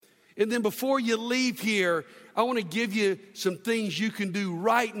And then before you leave here, I want to give you some things you can do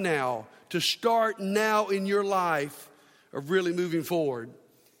right now to start now in your life of really moving forward.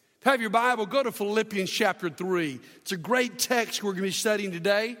 If you have your Bible, go to Philippians chapter 3. It's a great text we're going to be studying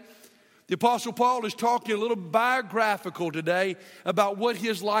today. The Apostle Paul is talking a little biographical today about what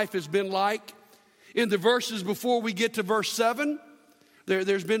his life has been like. In the verses before we get to verse 7,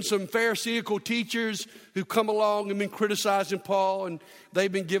 there's been some Pharisaical teachers who come along and been criticizing Paul, and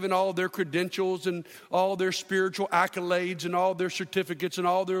they've been given all their credentials and all their spiritual accolades and all their certificates and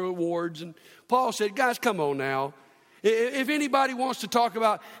all their awards. And Paul said, guys, come on now. If anybody wants to talk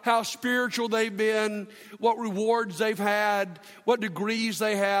about how spiritual they've been, what rewards they've had, what degrees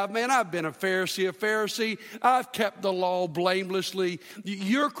they have, man, I've been a Pharisee. I've kept the law blamelessly.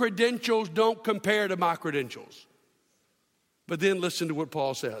 Your credentials don't compare to my credentials. But then listen to what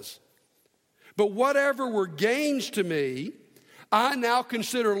Paul says. But whatever were gains to me, I now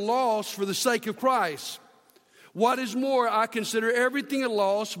consider loss for the sake of Christ. What is more, I consider everything a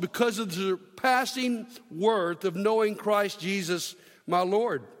loss because of the surpassing worth of knowing Christ Jesus, my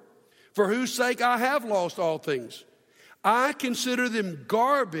Lord, for whose sake I have lost all things. I consider them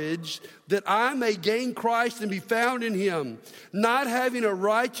garbage that I may gain Christ and be found in him, not having a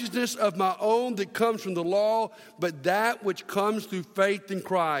righteousness of my own that comes from the law, but that which comes through faith in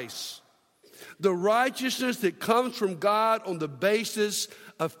Christ. The righteousness that comes from God on the basis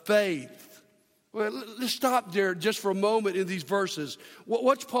of faith. Well, let's stop there just for a moment in these verses.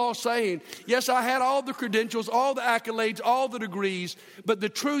 What's Paul saying? Yes, I had all the credentials, all the accolades, all the degrees, but the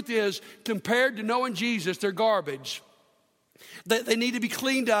truth is, compared to knowing Jesus, they're garbage. They need to be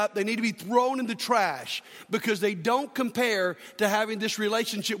cleaned up. They need to be thrown in the trash because they don't compare to having this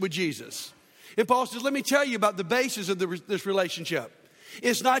relationship with Jesus. And Paul says, let me tell you about the basis of this relationship.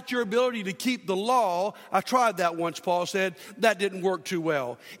 It's not your ability to keep the law. I tried that once, Paul said. That didn't work too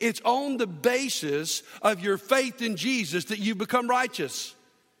well. It's on the basis of your faith in Jesus that you become righteous.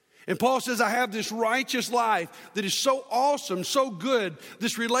 And Paul says, I have this righteous life that is so awesome, so good,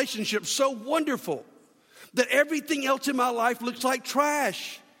 this relationship so wonderful, that everything else in my life looks like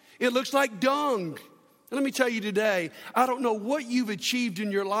trash. It looks like dung. And let me tell you today, I don't know what you've achieved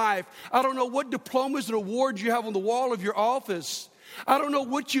in your life. I don't know what diplomas and awards you have on the wall of your office. I don't know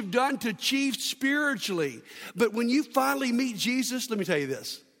what you've done to achieve spiritually. But when you finally meet Jesus, let me tell you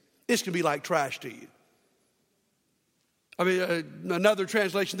this, it's going to be like trash to you. I mean, another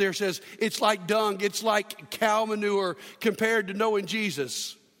translation there says, it's like dung, it's like cow manure compared to knowing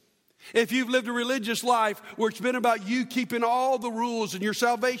Jesus. If you've lived a religious life where it's been about you keeping all the rules and your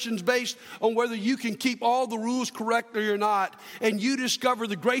salvation's based on whether you can keep all the rules correctly or not, and you discover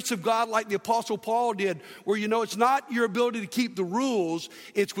the grace of God like the Apostle Paul did, where you know it's not your ability to keep the rules,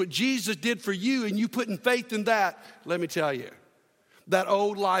 it's what Jesus did for you and you putting faith in that, let me tell you, that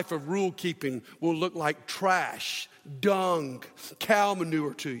old life of rule keeping will look like trash, dung, cow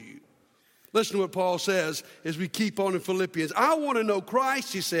manure to you. Listen to what Paul says as we keep on in Philippians. I want to know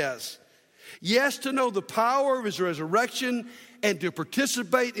Christ, he says. Yes, to know the power of his resurrection and to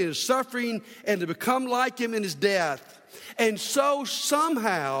participate in his suffering and to become like him in his death. And so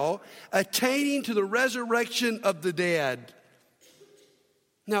somehow attaining to the resurrection of the dead.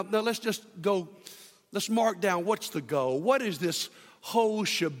 Now let's just go, let's mark down what's the goal. What is this whole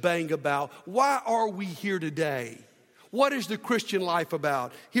shebang about? Why are we here today? What is the Christian life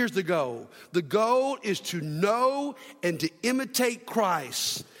about? Here's the goal. The goal is to know and to imitate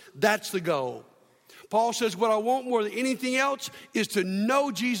Christ. That's the goal. Paul says, what I want more than anything else is to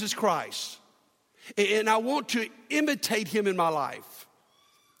know Jesus Christ. And I want to imitate him in my life.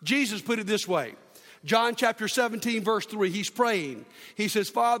 Jesus put it this way. John chapter 17, verse 3, he's praying. He says,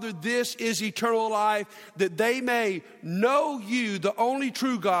 Father, this is eternal life, that they may know you, the only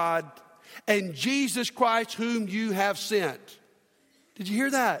true God, and Jesus Christ whom you have sent. Did you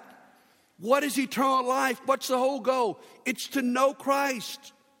hear that? What is eternal life? What's the whole goal? It's to know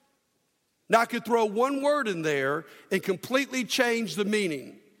Christ. Now I could throw one word in there and completely change the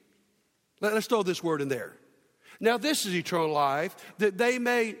meaning. Let's throw this word in there. Now this is eternal life, that they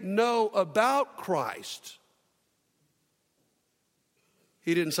may know about Christ.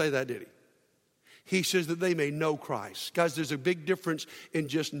 He didn't say that, did he? He says that they may know Christ. Guys, there's a big difference in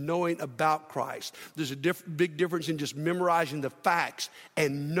just knowing about Christ. There's a big difference in just memorizing the facts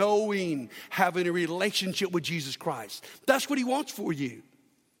and knowing, having a relationship with Jesus Christ. That's what he wants for you.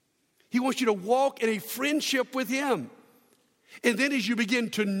 He wants you to walk in a friendship with him. And then as you begin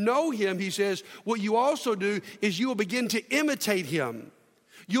to know him, he says, what you also do is you will begin to imitate him.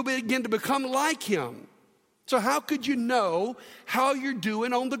 You'll begin to become like him. So how could you know how you're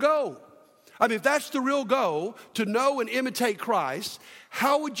doing on the go? I mean, if that's the real goal, to know and imitate Christ,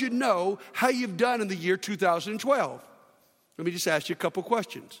 how would you know how you've done in the year 2012? Let me just ask you a couple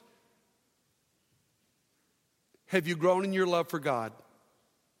questions. Have you grown in your love for God?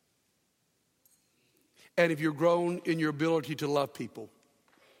 And have you grown in your ability to love people?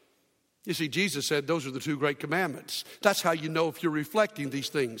 You see, Jesus said those are the two great commandments. That's how you know if you're reflecting these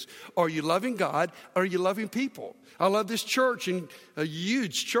things. Are you loving God or are you loving people? I love this church, and a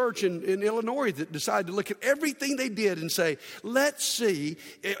huge church in Illinois that decided to look at everything they did and say, let's see,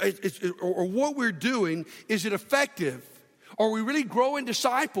 or what we're doing, is it effective? Are we really growing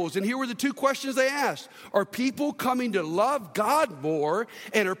disciples? And here were the two questions they asked. Are people coming to love God more,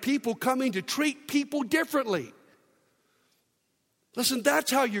 and are people coming to treat people differently? Listen,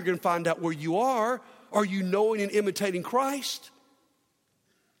 that's how you're going to find out where you are. Are you knowing and imitating Christ?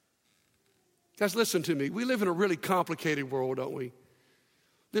 Guys, listen to me. We live in a really complicated world, don't we?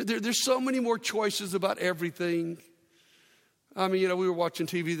 There's so many more choices about everything. I mean, we were watching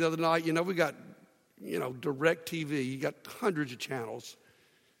TV the other night. We got, direct TV. You got hundreds of channels.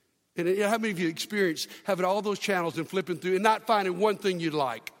 And how many of you experienced having all those channels and flipping through and not finding one thing you'd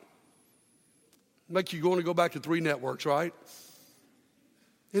like? Makes you want to go back to 3 networks, right?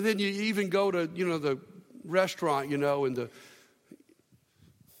 And then you even go to, the restaurant, and the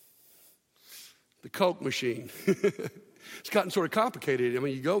Coke machine. It's gotten sort of complicated. I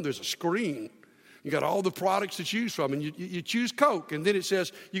mean, you go and there's a screen. You got all the products to choose from, and you choose Coke. And then it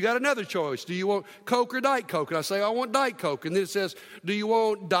says, you got another choice. Do you want Coke or Diet Coke? And I say, I want Diet Coke. And then it says, do you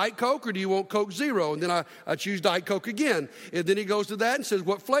want Diet Coke or do you want Coke Zero? And then I choose Diet Coke again. And then he goes to that and says,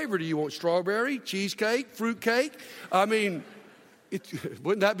 what flavor do you want? Strawberry, cheesecake, fruit cake? I mean,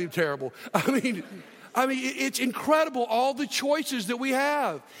 wouldn't that be terrible? I mean, it's incredible, all the choices that we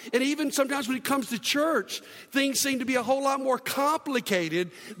have. And even sometimes when it comes to church, things seem to be a whole lot more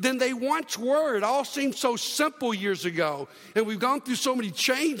complicated than they once were. It all seemed so simple years ago. And we've gone through so many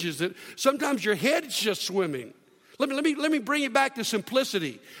changes that sometimes your head's just swimming. Let me bring it back to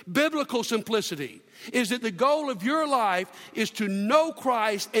simplicity. Biblical simplicity is that the goal of your life is to know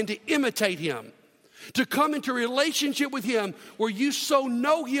Christ and to imitate Him. To come into a relationship with Him where you so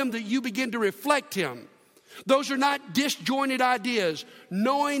know Him that you begin to reflect Him. Those are not disjointed ideas.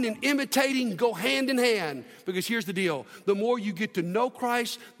 Knowing and imitating go hand in hand. Because here's the deal. The more you get to know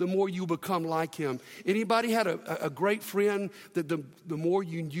Christ, the more you become like Him. Anybody had a great friend that the more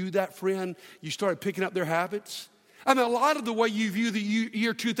you knew that friend, you started picking up their habits? I mean, a lot of the way you view the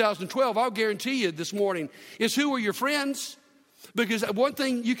year 2012, I'll guarantee you this morning, is who are your friends? Because one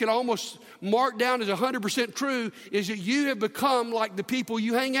thing you can almost mark down as 100% true is that you have become like the people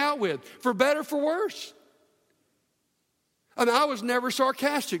you hang out with, for better, for worse. I mean, I was never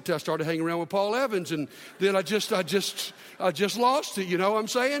sarcastic till I started hanging around with Paul Evans, and then I just lost it. You know what I'm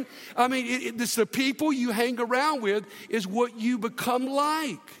saying? I mean, it's the people you hang around with is what you become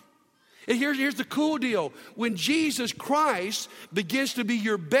like. And here's the cool deal: when Jesus Christ begins to be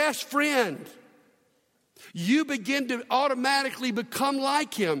your best friend, you begin to automatically become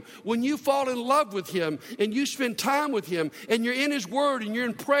like Him. When you fall in love with Him and you spend time with Him and you're in His Word and you're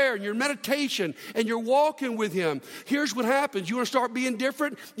in prayer and you're in meditation and you're walking with Him, here's what happens. You want to start being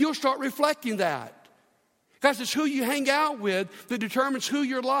different? You'll start reflecting that. Guys, it's who you hang out with that determines who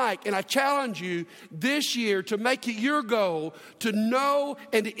you're like. And I challenge you this year to make it your goal to know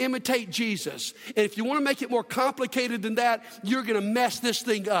and to imitate Jesus. And if you want to make it more complicated than that, you're going to mess this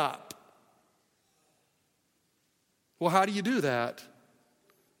thing up. Well, how do you do that?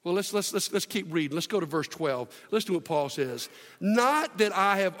 Well, let's keep reading. Let's go to verse 12. Listen to what Paul says. Not that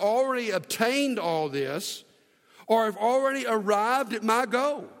I have already obtained all this or have already arrived at my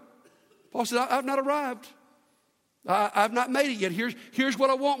goal. Paul said, I've not arrived. I've not made it yet. Here's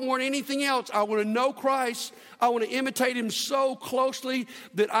what I want more than anything else. I want to know Christ. I want to imitate Him so closely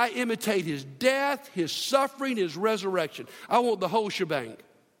that I imitate His death, His suffering, His resurrection. I want the whole shebang.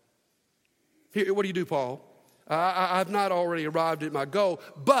 Here, what do you do, Paul? I've not already arrived at my goal,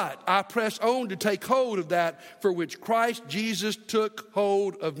 but I press on to take hold of that for which Christ Jesus took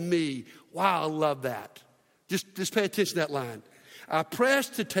hold of me. Wow, I love that. Just pay attention to that line. I press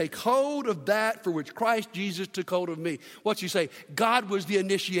to take hold of that for which Christ Jesus took hold of me. What's he say? God was the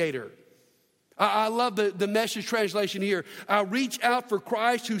initiator. I love the Message translation here. I reach out for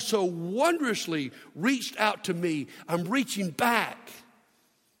Christ who so wondrously reached out to me. I'm reaching back.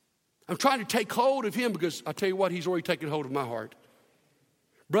 I'm trying to take hold of Him because I tell you what, He's already taken hold of my heart.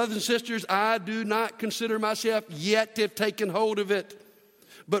 Brothers and sisters, I do not consider myself yet to have taken hold of it.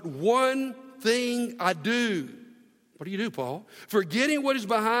 But one thing I do. What do you do, Paul? Forgetting what is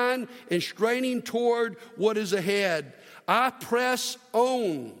behind and straining toward what is ahead. I press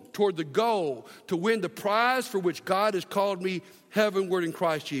on toward the goal to win the prize for which God has called me heavenward in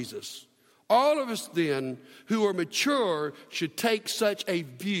Christ Jesus. All of us then who are mature should take such a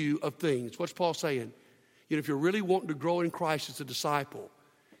view of things. What's Paul saying? You know, if you're really wanting to grow in Christ as a disciple,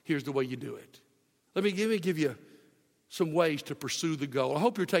 here's the way you do it. Let me give you some ways to pursue the goal. I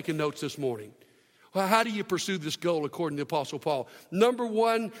hope you're taking notes this morning. Well, how do you pursue this goal according to the Apostle Paul? Number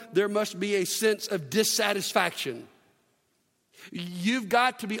one, there must be a sense of dissatisfaction. You've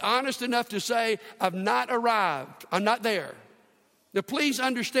got to be honest enough to say, I've not arrived. I'm not there. Now, please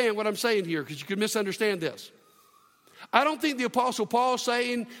understand what I'm saying here, because you can misunderstand this. I don't think the Apostle Paul is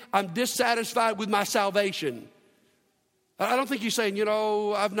saying, I'm dissatisfied with my salvation. I don't think he's saying, you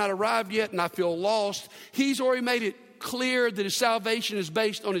know, I've not arrived yet and I feel lost. He's already made it clear that his salvation is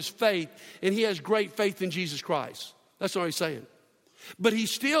based on his faith, and he has great faith in Jesus Christ. That's what he's saying. But he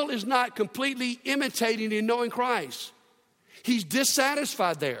still is not completely imitating and knowing Christ. He's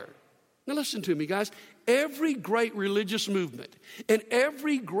dissatisfied there. Now listen to me, guys. Every great religious movement and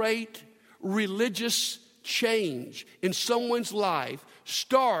every great religious change in someone's life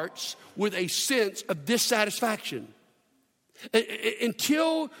starts with a sense of dissatisfaction.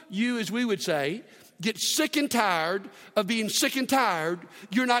 Until you, as we would say, get sick and tired of being sick and tired,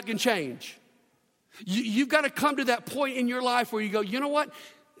 you're not going to change. You've got to come to that point in your life where you go, you know what?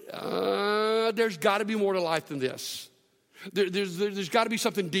 There's got to be more to life than this. There's got to be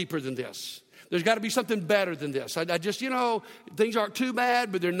something deeper than this. There's got to be something better than this. I just, you know, things aren't too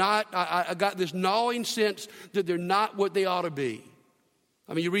bad, but they're not. I got this gnawing sense that they're not what they ought to be.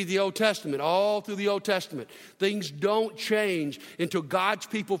 I mean, you read the Old Testament, all through the Old Testament. Things don't change until God's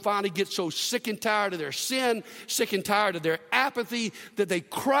people finally get so sick and tired of their sin, sick and tired of their apathy, that they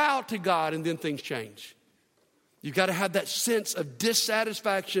cry out to God, and then things change. You've got to have that sense of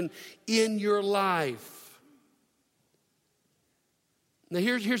dissatisfaction in your life. Now,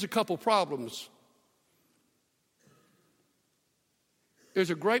 here's a couple problems.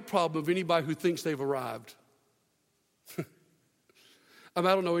 There's a great problem of anybody who thinks they've arrived. I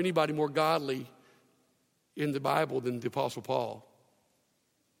don't know anybody more godly in the Bible than the Apostle Paul.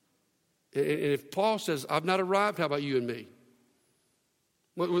 And if Paul says, I've not arrived, how about you and me?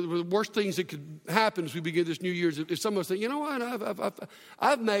 One of the worst things that could happen as we begin this new year is if someone says, you know what,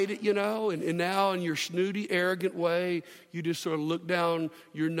 I've made it, you know, and now in your snooty, arrogant way, you just sort of look down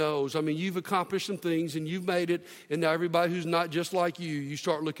your nose. I mean, you've accomplished some things and you've made it, and now everybody who's not just like you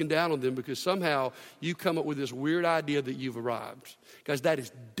start looking down on them because somehow you come up with this weird idea that you've arrived. Guys, that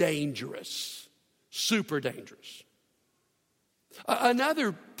is dangerous, super dangerous.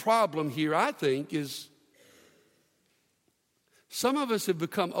 Another problem here, I think, is some of us have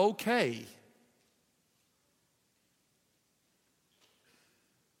become okay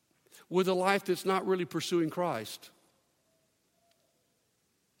with a life that's not really pursuing Christ.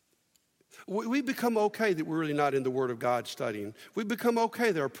 We become okay that we're really not in the Word of God studying. We become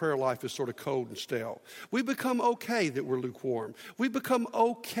okay that our prayer life is sort of cold and stale. We become okay that we're lukewarm. We become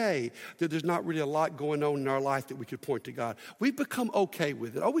okay that there's not really a lot going on in our life that we could point to God. We become okay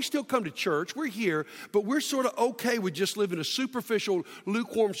with it. Oh, we still come to church. We're here, but we're sort of okay with just living a superficial,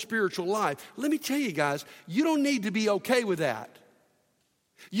 lukewarm spiritual life. Let me tell you guys, you don't need to be okay with that.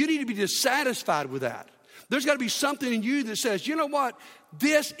 You need to be dissatisfied with that. There's got to be something in you that says, you know what?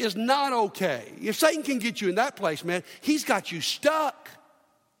 This is not okay. If Satan can get you in that place, man, he's got you stuck.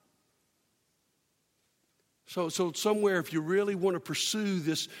 So somewhere, if you really want to pursue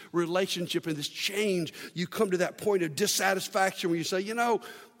this relationship and this change, you come to that point of dissatisfaction where you say, you know,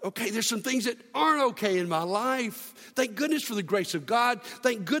 okay, there's some things that aren't okay in my life. Thank goodness for the grace of God.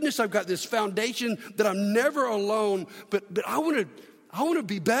 Thank goodness I've got this foundation that I'm never alone. But I want to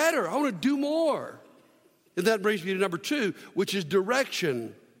be better. I want to do more. And that brings me to number 2, which is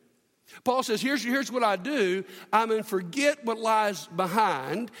direction. Paul says, here's what I do. I'm going to forget what lies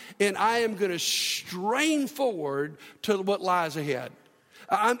behind, and I am going to strain forward to what lies ahead.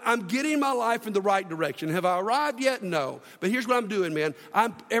 I'm getting my life in the right direction. Have I arrived yet? No. But here's what I'm doing, man.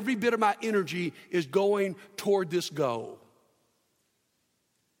 Every bit of my energy is going toward this goal.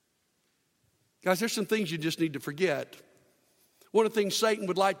 Guys, there's some things you just need to forget. One of the things Satan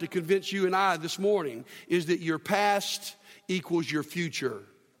would like to convince you and I this morning is that your past equals your future.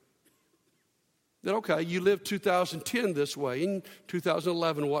 That, okay, you lived 2010 this way, and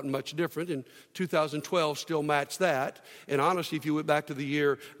 2011 wasn't much different, and 2012 still matched that. And honestly, if you went back to the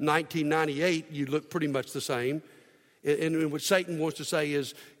year 1998, you'd look pretty much the same. And what Satan wants to say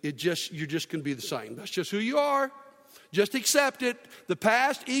is, you're just going to be the same. That's just who you are. Just accept it. The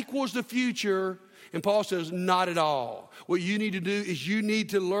past equals the future. And Paul says, not at all. What you need to do is you need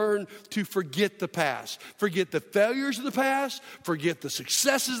to learn to forget the past. Forget the failures of the past. Forget the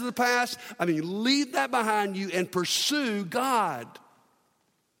successes of the past. Leave that behind you and pursue God.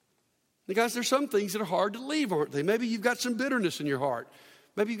 And guys, there's some things that are hard to leave, aren't they? Maybe you've got some bitterness in your heart.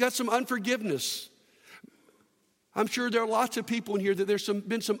 Maybe you've got some unforgiveness. I'm sure there are lots of people in here that there's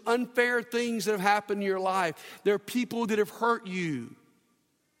been some unfair things that have happened in your life. There are people that have hurt you.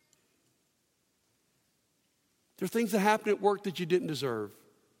 There are things that happened at work that you didn't deserve.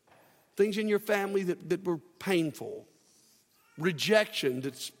 Things in your family that were painful. Rejection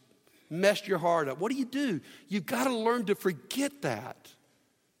that's messed your heart up. What do? You've got to learn to forget that.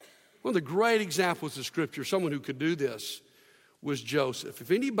 One of the great examples of Scripture, someone who could do this, was Joseph.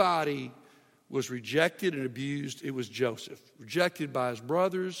 If anybody was rejected and abused, it was Joseph. Rejected by his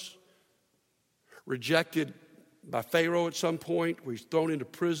brothers, rejected by Pharaoh at some point, where he's thrown into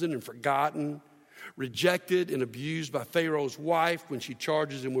prison and forgotten, rejected and abused by Pharaoh's wife when she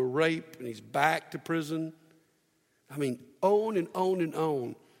charges him with rape and he's back to prison. On and on and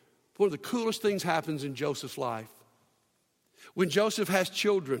on. One of the coolest things happens in Joseph's life. When Joseph has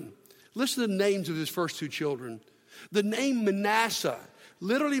children, listen to the names of his first two children. The name Manasseh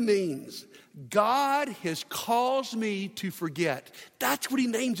literally means, God has caused me to forget. That's what he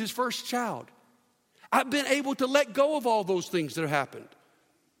names his first child. I've been able to let go of all those things that have happened.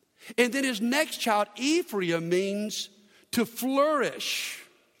 And then his next child, Ephraim, means to flourish.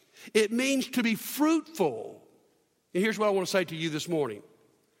 It means to be fruitful. And here's what I want to say to you this morning.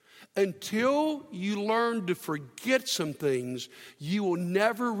 Until you learn to forget some things, you will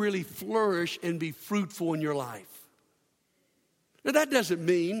never really flourish and be fruitful in your life. Now, that doesn't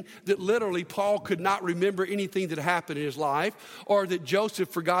mean that literally Paul could not remember anything that happened in his life, or that Joseph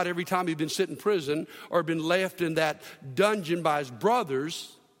forgot every time he'd been sent in prison or been left in that dungeon by his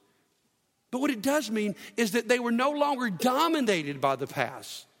brothers. But what it does mean is that they were no longer dominated by the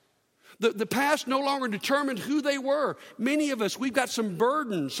past. The past no longer determined who they were. Many of us, we've got some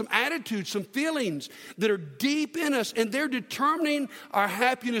burdens, some attitudes, some feelings that are deep in us, and they're determining our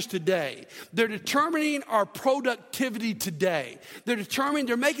happiness today. They're determining our productivity today. They're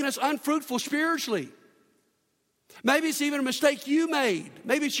making us unfruitful spiritually. Maybe it's even a mistake you made.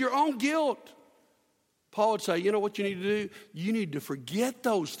 Maybe it's your own guilt. Paul would say, you know what you need to do? You need to forget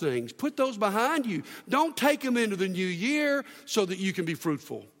those things. Put those behind you. Don't take them into the new year so that you can be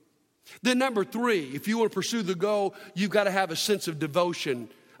fruitful. Then number 3, if you want to pursue the goal, you've got to have a sense of devotion.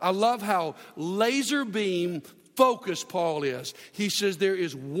 I love how laser beam focused Paul is. He says, there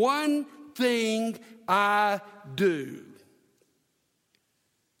is one thing I do.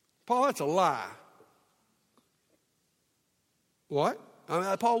 Paul, that's a lie. What?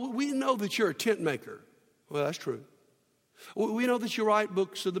 Paul, we know that you're a tent maker. Well, that's true. We know that you write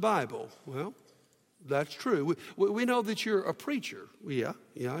books of the Bible. Well, that's true. We know that you're a preacher. Yeah,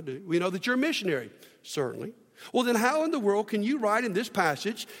 I do. We know that you're a missionary. Certainly. Well, then how in the world can you write in this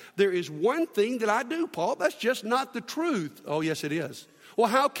passage, there is one thing that I do, Paul? That's just not the truth. Oh, yes, it is. Well,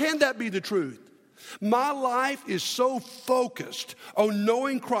 how can that be the truth? My life is so focused on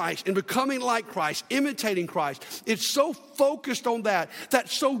knowing Christ and becoming like Christ, imitating Christ. It's so focused on that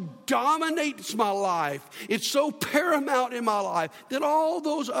so dominates my life. It's so paramount in my life that all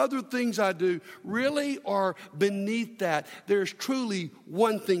those other things I do really are beneath that. There's truly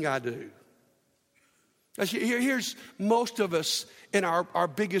one thing I do. Here's most of us, and our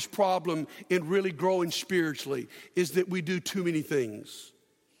biggest problem in really growing spiritually is that we do too many things.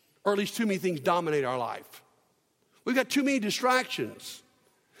 Or at least too many things dominate our life. We've got too many distractions.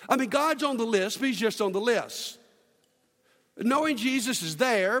 God's on the list, but he's just on the list. Knowing Jesus is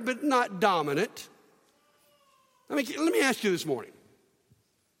there, but not dominant. Let me ask you this morning.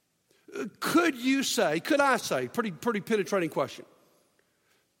 Could I say, pretty penetrating question.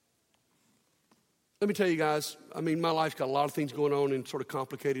 Let me tell you guys, my life's got a lot of things going on and sort of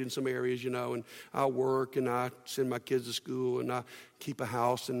complicated in some areas, and I work and I send my kids to school and I keep a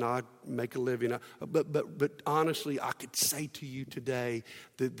house and I make a living. But honestly, I could say to you today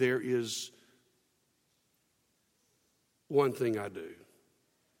that there is one thing I do.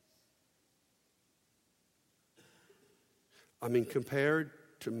 Compared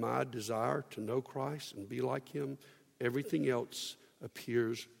to my desire to know Christ and be like him, everything else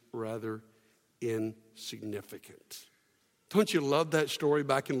appears rather insignificant. Don't you love that story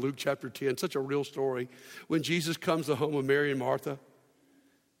back in Luke chapter 10? Such a real story. When Jesus comes to the home of Mary and Martha,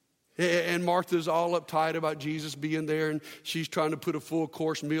 And Martha's all uptight about Jesus being there, and she's trying to put a full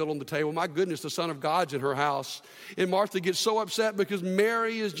course meal on the table. My goodness, the Son of God's in her house. And Martha gets so upset because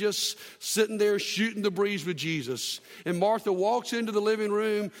Mary is just sitting there shooting the breeze with Jesus. And Martha walks into the living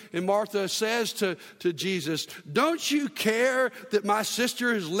room, and Martha says to Jesus, "Don't you care that my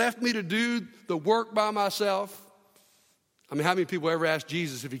sister has left me to do the work by myself?" I mean, how many people ever ask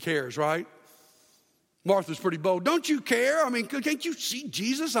Jesus if he cares, right? Martha's pretty bold. "Don't you care? I mean, can't you see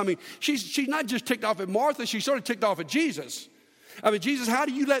Jesus?" I mean, she's not just ticked off at Martha, she's sort of ticked off at Jesus. I mean, Jesus, how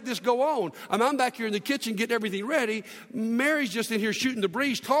do you let this go on? I'm back here in the kitchen getting everything ready. Mary's just in here shooting the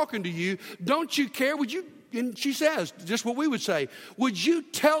breeze, talking to you. Don't you care? Would you, and she says, just what we would say, would you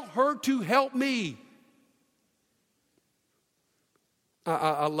tell her to help me?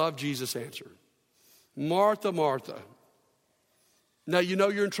 I love Jesus' answer. Martha, Martha. Now, you know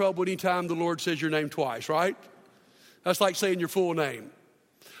you're in trouble anytime the Lord says your name twice, right? That's like saying your full name.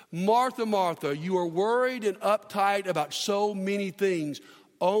 Martha, Martha, you are worried and uptight about so many things.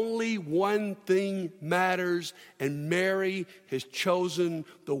 Only one thing matters, and Mary has chosen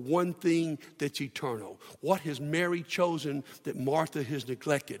the one thing that's eternal. What has Mary chosen that Martha has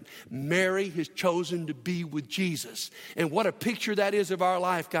neglected? Mary has chosen to be with Jesus. And what a picture that is of our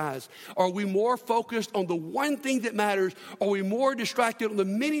life, guys. Are we more focused on the one thing that matters? Or are we more distracted on the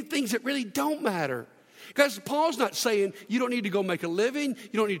many things that really don't matter? Because Paul's not saying you don't need to go make a living,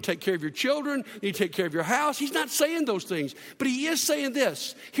 you don't need to take care of your children, you need to take care of your house. He's not saying those things. But he is saying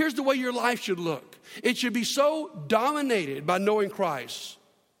this. Here's the way your life should look. It should be so dominated by knowing Christ.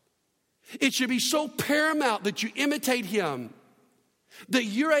 It should be so paramount that you imitate him, that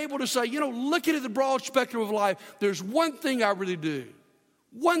you're able to say, looking at the broad spectrum of life, there's one thing I really do.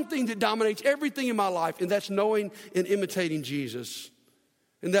 One thing that dominates everything in my life, and that's knowing and imitating Jesus.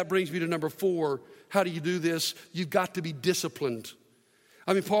 And that brings me to number 4. How do you do this? You've got to be disciplined.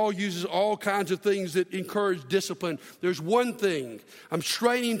 I mean, Paul uses all kinds of things that encourage discipline. There's one thing I'm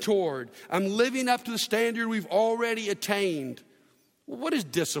straining toward. I'm living up to the standard we've already attained. Well, what is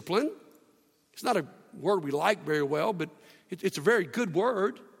discipline? It's not a word we like very well, but it's a very good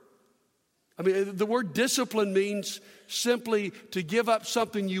word. I mean, the word discipline means simply to give up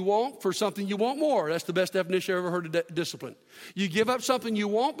something you want for something you want more. That's the best definition I ever heard of discipline. You give up something you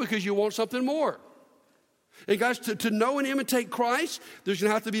want because you want something more. And guys, to know and imitate Christ, there's going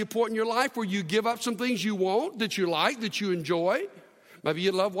to have to be a point in your life where you give up some things you want, that you like, that you enjoy. Maybe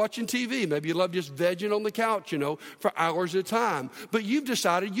you love watching TV. Maybe you love just vegging on the couch, for hours at a time. But you've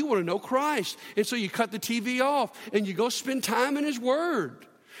decided you want to know Christ. And so you cut the TV off and you go spend time in his word.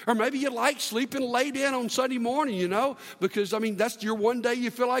 Or maybe you like sleeping late in on Sunday morning, because, that's your one day you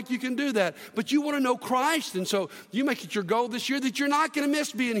feel like you can do that. But you want to know Christ, and so you make it your goal this year that you're not going to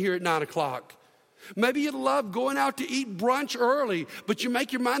miss being here at 9 o'clock. Maybe you love going out to eat brunch early, but you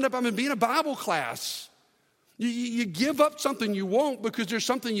make your mind up, I'm going to be in a Bible class. You give up something you want because there's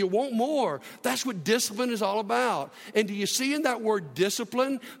something you want more. That's what discipline is all about. And do you see in that word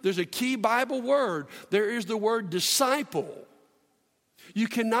discipline, there's a key Bible word. There is the word disciple. You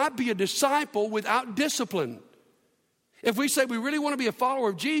cannot be a disciple without discipline. If we say we really want to be a follower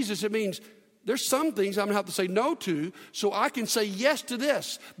of Jesus, it means there's some things I'm going to have to say no to so I can say yes to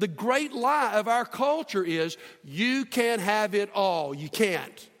this. The great lie of our culture is you can't have it all. You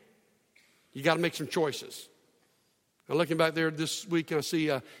can't. You got to make some choices. I'm looking back there this week and I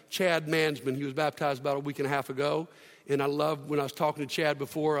see Chad Mansman. He was baptized about a week and a half ago. And I love when I was talking to Chad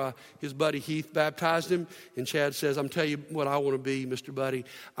before his buddy Heath baptized him. And Chad says, I'm telling you what I want to be, Mr. Buddy.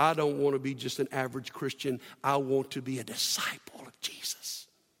 I don't want to be just an average Christian. I want to be a disciple of Jesus.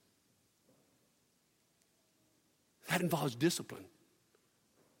 That involves discipline.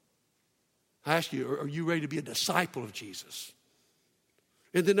 I ask you, are you ready to be a disciple of Jesus?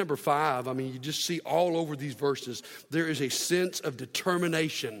 And then number 5, you just see all over these verses, there is a sense of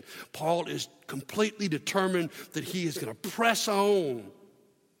determination. Paul is completely determined that he is going to press on.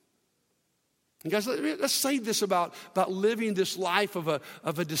 And guys, let's say this about living this life of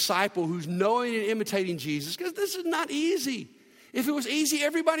a disciple who's knowing and imitating Jesus, because this is not easy. If it was easy,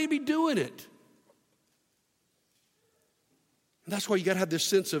 everybody would be doing it. And that's why you got to have this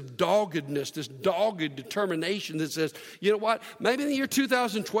sense of doggedness, this dogged determination that says, you know what, maybe in the year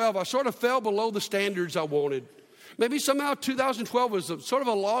 2012, I sort of fell below the standards I wanted. Maybe somehow 2012 was sort of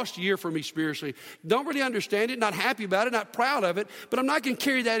a lost year for me spiritually. Don't really understand it, not happy about it, not proud of it, but I'm not going to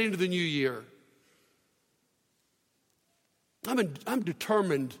carry that into the new year. I'm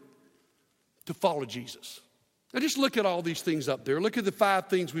determined to follow Jesus. Now just look at all these things up there. Look at the 5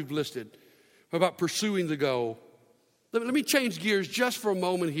 things we've listed about pursuing the goal. Let me change gears just for a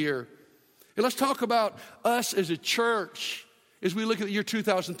moment here. And let's talk about us as a church as we look at the year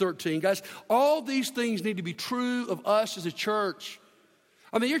 2013. Guys, all these things need to be true of us as a church.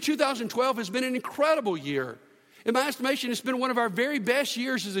 I mean, the year 2012 has been an incredible year. In my estimation, it's been one of our very best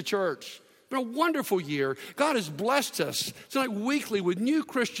years as a church. It's been a wonderful year. God has blessed us. It's like weekly with new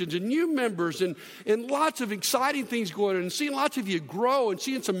Christians and new members and lots of exciting things going on and seeing lots of you grow and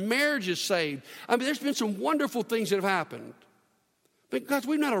seeing some marriages saved. I mean, there's been some wonderful things that have happened. But guys,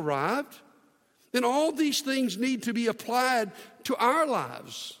 we've not arrived. And all these things need to be applied to our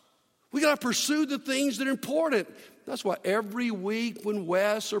lives. We got to pursue the things that are important. That's why every week when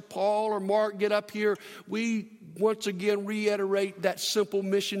Wes or Paul or Mark get up here, we once again reiterate that simple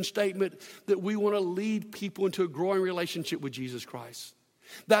mission statement that we want to lead people into a growing relationship with Jesus Christ.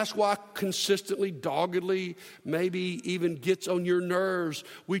 That's why consistently, doggedly, maybe even gets on your nerves,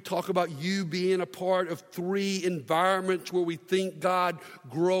 we talk about you being a part of 3 environments where we think God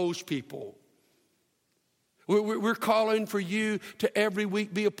grows people. We're calling for you to every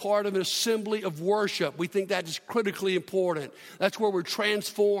week be a part of an assembly of worship. We think that is critically important. That's where we're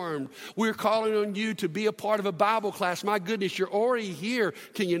transformed. We're calling on you to be a part of a Bible class. My goodness, you're already here.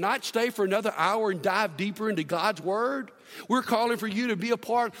 Can you not stay for another hour and dive deeper into God's Word? We're calling for you to be a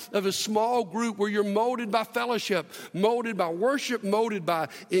part of a small group where you're molded by fellowship, molded by worship, molded by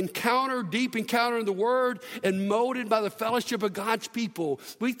encounter, deep encounter in the Word, and molded by the fellowship of God's people.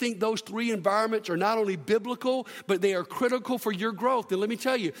 We think those 3 environments are not only biblical, but they are critical for your growth. And let me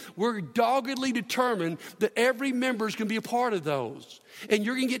tell you, we're doggedly determined that every member is going to be a part of those. And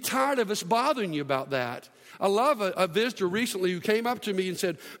you're going to get tired of us bothering you about that. I love a visitor recently who came up to me and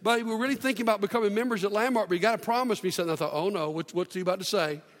said, buddy, we're really thinking about becoming members at Landmark, but you got to promise me something. I thought, oh no, what's he about to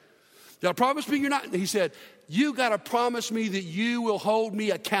say? Did I promise me you're not? And he said, you got to promise me that you will hold me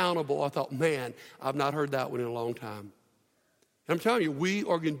accountable. I thought, man, I've not heard that one in a long time. I'm telling you, we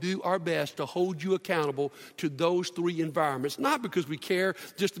are going to do our best to hold you accountable to those 3 environments, not because we care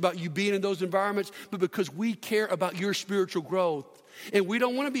just about you being in those environments, but because we care about your spiritual growth. And we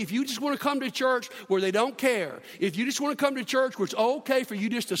don't want to be, if you just want to come to church where they don't care, if you just want to come to church where it's okay for you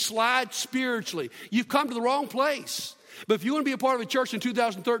just to slide spiritually, you've come to the wrong place. But if you want to be a part of a church in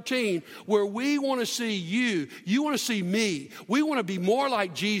 2013 where we want to see you want to see me, we want to be more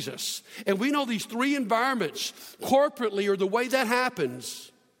like Jesus, and we know these 3 environments corporately are the way that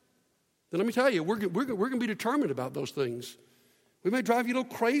happens, then let me tell you, we're going to be determined about those things. We may drive you a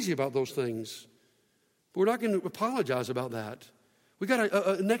little crazy about those things, but we're not going to apologize about that. We got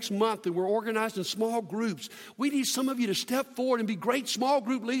a next month that we're organized in small groups. We need some of you to step forward and be great small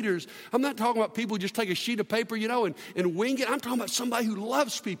group leaders. I'm not talking about people who just take a sheet of paper, and wing it. I'm talking about somebody who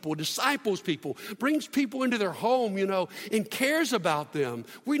loves people, disciples people, brings people into their home, and cares about them.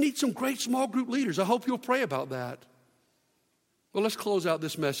 We need some great small group leaders. I hope you'll pray about that. Well, let's close out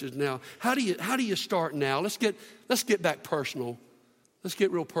this message now. How do you start now? Let's get back personal. Let's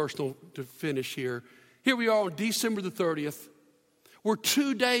get real personal to finish here. Here we are on December the 30th. We're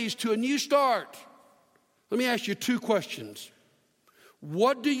 2 days to a new start. Let me ask you 2 questions.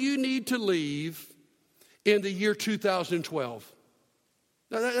 What do you need to leave in the year 2012?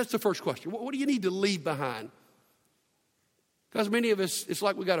 Now, that's the first question. What do you need to leave behind? Because many of us, it's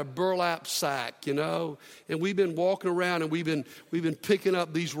like we got a burlap sack, and we've been walking around and we've been picking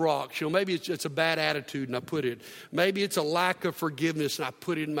up these rocks. Maybe it's a bad attitude and I put it. Maybe it's a lack of forgiveness and I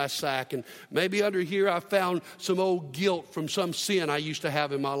put it in my sack. And maybe under here I found some old guilt from some sin I used to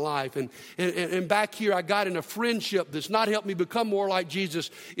have in my life. And back here I got in a friendship that's not helped me become more like Jesus.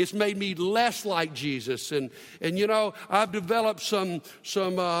 It's made me less like Jesus. And I've developed some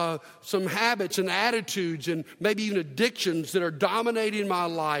habits and attitudes and maybe even addictions that are dominating my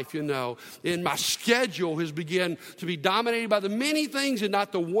life, and my schedule has begun to be dominated by the many things and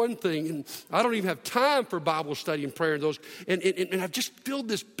not the one thing. And I don't even have time for Bible study and prayer and those. And I've just filled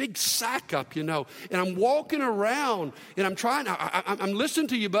this big sack up, and I'm walking around and I'm trying. I'm listening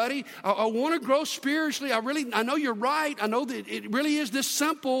to you, buddy. I want to grow spiritually. I know you're right. I know that it really is this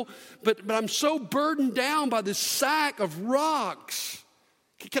simple, but I'm so burdened down by this sack of rocks.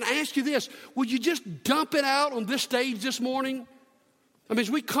 Can I ask you this? Would you just dump it out on this stage this morning? I mean, as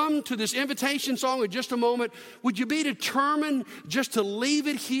we come to this invitation song in just a moment, would you be determined just to leave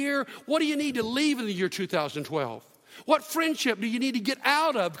it here? What do you need to leave in the year 2012? What friendship do you need to get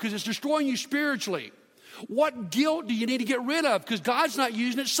out of because it's destroying you spiritually? What guilt do you need to get rid of? Because God's not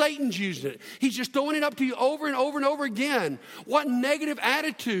using it, Satan's using it. He's just throwing it up to you over and over and over again. What negative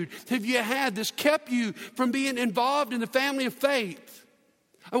attitude have you had that's kept you from being involved in the family of faith?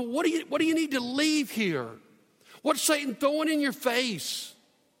 I mean, what do you need to leave here? What's Satan throwing in your face?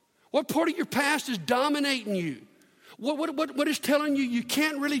 What part of your past is dominating you? What is telling you you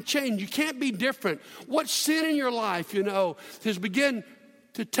can't really change? You can't be different? What sin in your life, has begun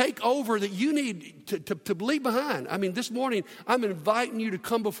to take over that you need to leave behind? I mean, this morning, I'm inviting you to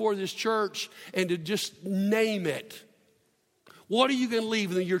come before this church and to just name it. What are you going to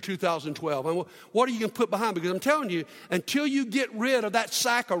leave in the year 2012? And what are you going to put behind? Because I'm telling you, until you get rid of that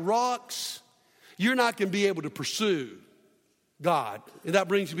sack of rocks, you're not going to be able to pursue God. And that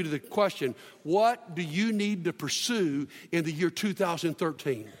brings me to the question, what do you need to pursue in the year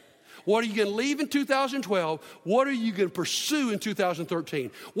 2013? What are you going to leave in 2012? What are you going to pursue in 2013?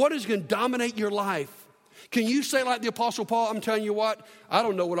 What is going to dominate your life? Can you say like the Apostle Paul, I'm telling you what, I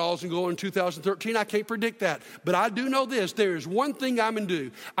don't know what all's going to go on in 2013. I can't predict that. But I do know this. There is one thing I'm going to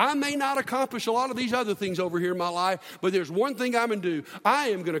do. I may not accomplish a lot of these other things over here in my life, but there's one thing I'm going to do. I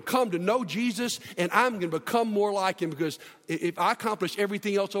am going to come to know Jesus, and I'm going to become more like him, because if I accomplish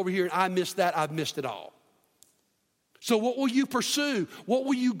everything else over here and I miss that, I've missed it all. So what will you pursue? What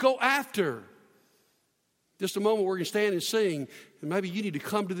will you go after? Just a moment we're going to stand and sing, and maybe you need to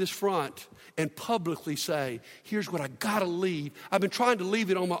come to this front and publicly say, here's what I got to leave. I've been trying to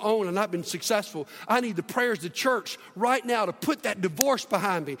leave it on my own and not been successful. I need the prayers of the church right now to put that divorce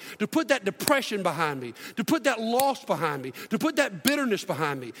behind me, to put that depression behind me, to put that loss behind me, to put that bitterness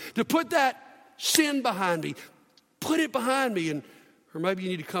behind me, to put that sin behind me. Put it behind me. Or maybe you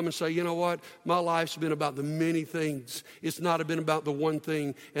need to come and say, you know what? My life's been about the many things. It's not been about the one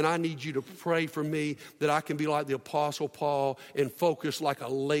thing. And I need you to pray for me that I can be like the Apostle Paul and focus like a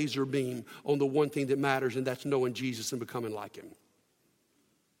laser beam on the one thing that matters, and that's knowing Jesus and becoming like him.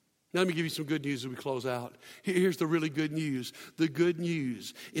 Now, let me give you some good news as we close out. Here's the really good news. The good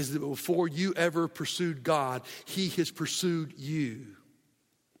news is that before you ever pursued God, he has pursued you.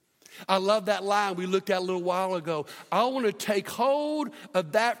 I love that line we looked at a little while ago. I want to take hold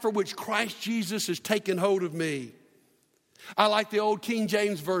of that for which Christ Jesus has taken hold of me. I like the old King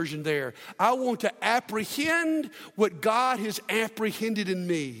James Version there. I want to apprehend what God has apprehended in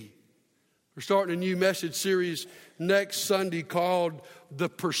me. We're starting a new message series next Sunday called The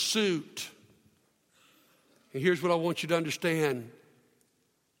Pursuit. And here's what I want you to understand.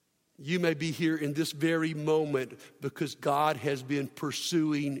 You may be here in this very moment because God has been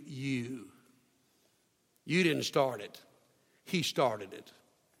pursuing you. You didn't start it. He started it.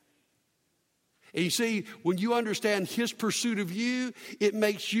 And you see, when you understand his pursuit of you, it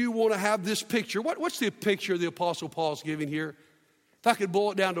makes you want to have this picture. What's the picture the Apostle Paul's giving here? If I could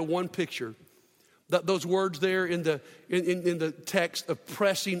boil it down to one picture, those words there in the text of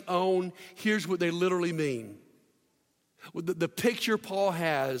pressing on, here's what they literally mean. The picture Paul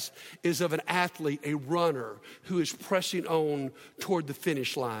has is of an athlete, a runner, who is pressing on toward the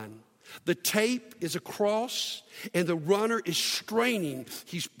finish line. The tape is across, and the runner is straining.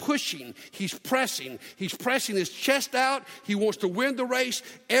 He's pushing. He's pressing his chest out. He wants to win the race.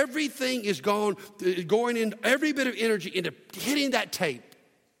 Everything is going in, every bit of energy into hitting that tape.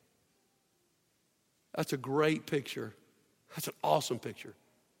 That's a great picture. That's an awesome picture.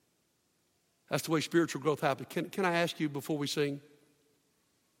 That's the way spiritual growth happens. Can I ask you before we sing?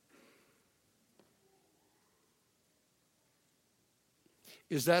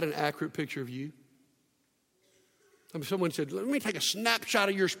 Is that an accurate picture of you? I mean, someone said, let me take a snapshot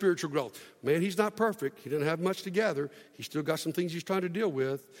of your spiritual growth. Man, he's not perfect. He doesn't have much together. He's still got some things he's trying to deal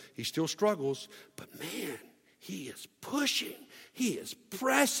with. He still struggles. But man, he is pushing. He is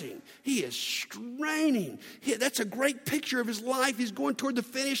pressing. He is straining. That's a great picture of his life. He's going toward the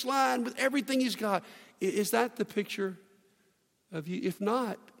finish line with everything he's got. Is that the picture of you? If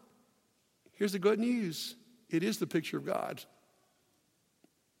not, here's the good news. It is the picture of God.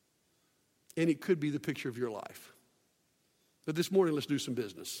 And it could be the picture of your life. But this morning, let's do some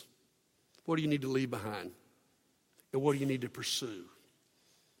business. What do you need to leave behind? And what do you need to pursue?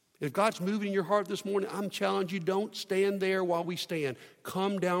 If God's moving in your heart this morning, I'm challenging you, don't stand there while we stand.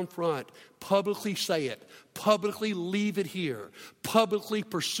 Come down front. Publicly say it. Publicly leave it here. Publicly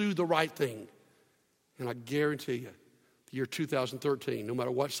pursue the right thing. And I guarantee you, the year 2013, no matter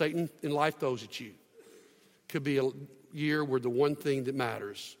what Satan in life throws at you, could be a year where the one thing that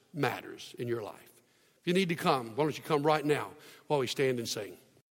matters in your life. If you need to come, why don't you come right now while we stand and sing.